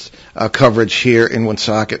Fest coverage here in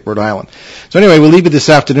Woonsocket, Rhode Island. So anyway, we'll leave you this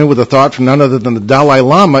afternoon with a thought from none other than the Dalai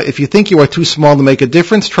Lama. If you think you are too small to make a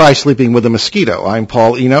difference, try sleeping with a mosquito. I'm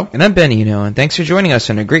Paul Eno. And I'm Ben Eno, and thanks for joining us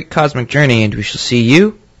on a great cosmic journey, and we shall see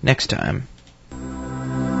you next time.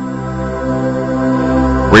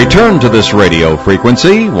 Return to this radio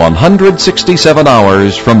frequency 167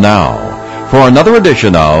 hours from now for another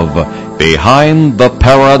edition of Behind the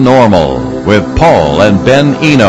Paranormal with Paul and Ben Eno.